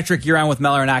 Hey, Patrick, you're on with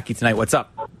Meller and Aki tonight. What's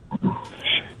up?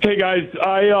 Hey guys,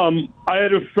 I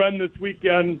had a friend this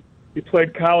weekend. He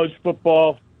played college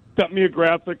football. Sent me a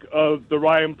graphic of the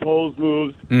Ryan Poles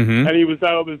moves, and he was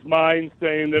out of his mind,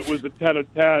 saying that it was a 10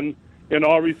 of 10 in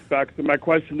all respects. And my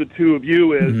question to two of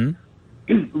you is,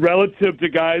 relative to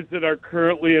guys that are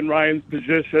currently in Ryan's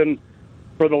position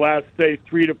for the last, say,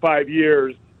 3 to 5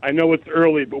 years, I know it's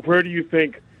early, but where do you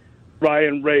think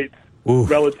Ryan rates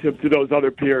relative to those other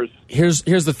peers? Here's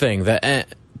the thing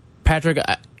that Patrick,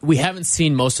 we haven't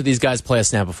seen most of these guys play a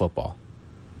snap of football,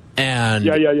 and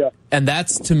and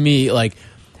that's, to me, like,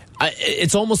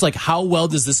 it's almost like, how well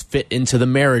does this fit into the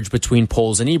marriage between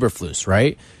Poles and Eberflus,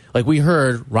 right? Like, we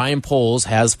heard Ryan Poles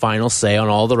has final say on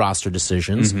all the roster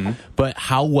decisions, but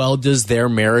how well does their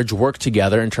marriage work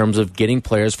together in terms of getting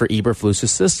players for Eberflus'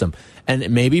 system? And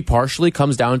it maybe partially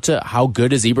comes down to how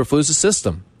good is Eberflus'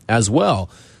 system as well.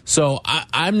 So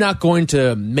I'm not going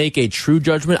to make a true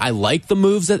judgment. I like the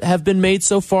moves that have been made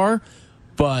so far,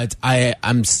 but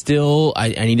I'm still, I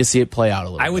need to see it play out a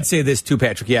little bit. I would say this too,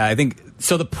 Patrick. Yeah, I think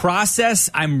so. The process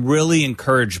I'm really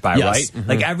encouraged by, right?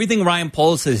 Like, everything Ryan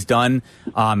Poles has done,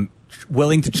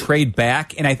 willing to trade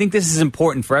back. And I think this is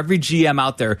important for every GM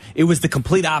out there. It was the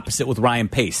complete opposite with Ryan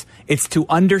Pace. It's to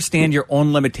understand your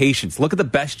own limitations. Look at the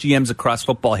best GMs across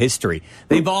football history.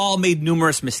 They've all made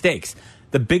numerous mistakes.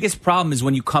 The biggest problem is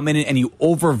when you come in and you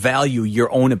overvalue your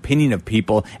own opinion of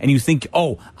people and you think,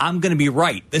 oh, I'm going to be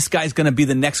right. This guy's going to be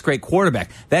the next great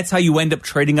quarterback. That's how you end up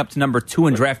trading up to number 2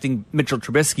 and drafting Mitchell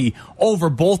Trubisky over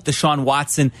both Deshaun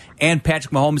Watson and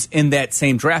Patrick Mahomes in that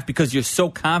same draft, because you're so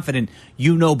confident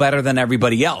you know better than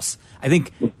everybody else. I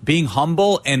think being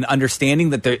humble and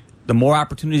understanding that the more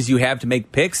opportunities you have to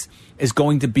make picks is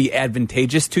going to be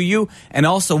advantageous to you. And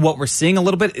also, what we're seeing a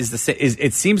little bit is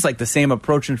it seems like the same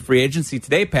approach in free agency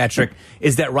today, Patrick,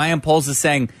 is that Ryan Poles is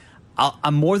saying,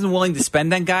 I'm more than willing to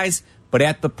spend on guys, but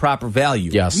at the proper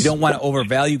value. Yes. We don't want to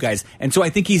overvalue guys. And so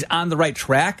I think he's on the right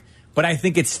track, but I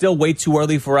think it's still way too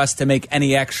early for us to make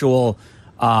any actual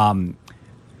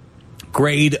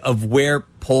grade of where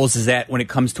Poles is at when it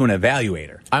comes to an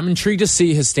evaluator. I'm intrigued to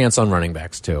see his stance on running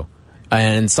backs, too.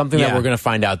 And something that we're going to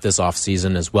find out this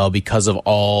offseason as well, because of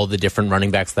all the different running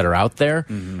backs that are out there.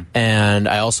 And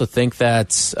I also think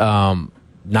that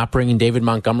not bringing David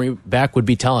Montgomery back would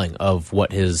be telling of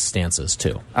what his stance is,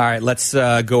 too. All right, let's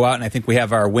go out, and I think we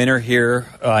have our winner here,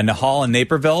 Nahal in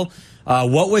Naperville.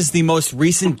 What was the most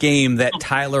recent game that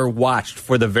Tyler watched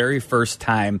for the very first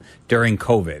time during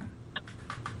COVID?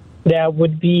 That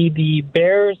would be the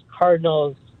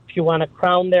Bears-Cardinals. If you want to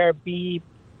crown their B,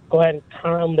 go ahead and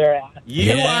crown their ass.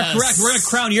 You are correct. We're going to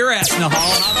crown your ass, Nahal.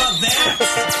 How about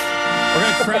that? We're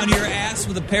going to crown your ass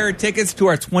with a pair of tickets to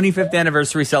our 25th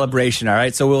anniversary celebration, all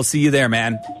right? So we'll see you there,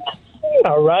 man.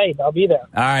 All right, I'll be there.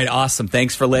 All right, awesome.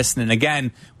 Thanks for listening.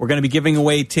 Again, we're going to be giving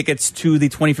away tickets to the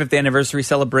 25th anniversary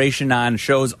celebration on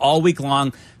shows all week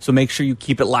long, so make sure you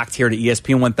keep it locked here to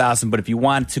ESPN 1000. But if you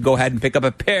want to go ahead and pick up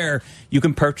a pair, you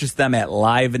can purchase them at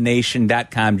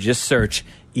livenation.com. Just search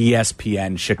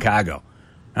ESPN Chicago.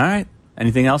 All right.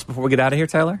 Anything else before we get out of here,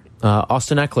 Tyler?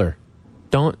 Austin Eckler.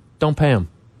 Don't pay him.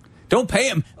 Don't pay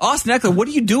him. Austin Eckler, what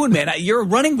are you doing, man? You're a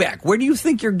running back. Where do you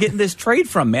think you're getting this trade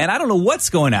from, man? I don't know what's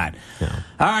going on. Yeah.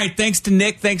 All right, thanks to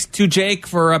Nick. Thanks to Jake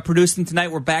for producing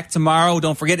tonight. We're back tomorrow.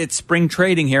 Don't forget, it's spring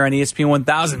trading here on ESPN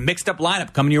 1000. Mixed up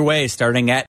lineup coming your way starting at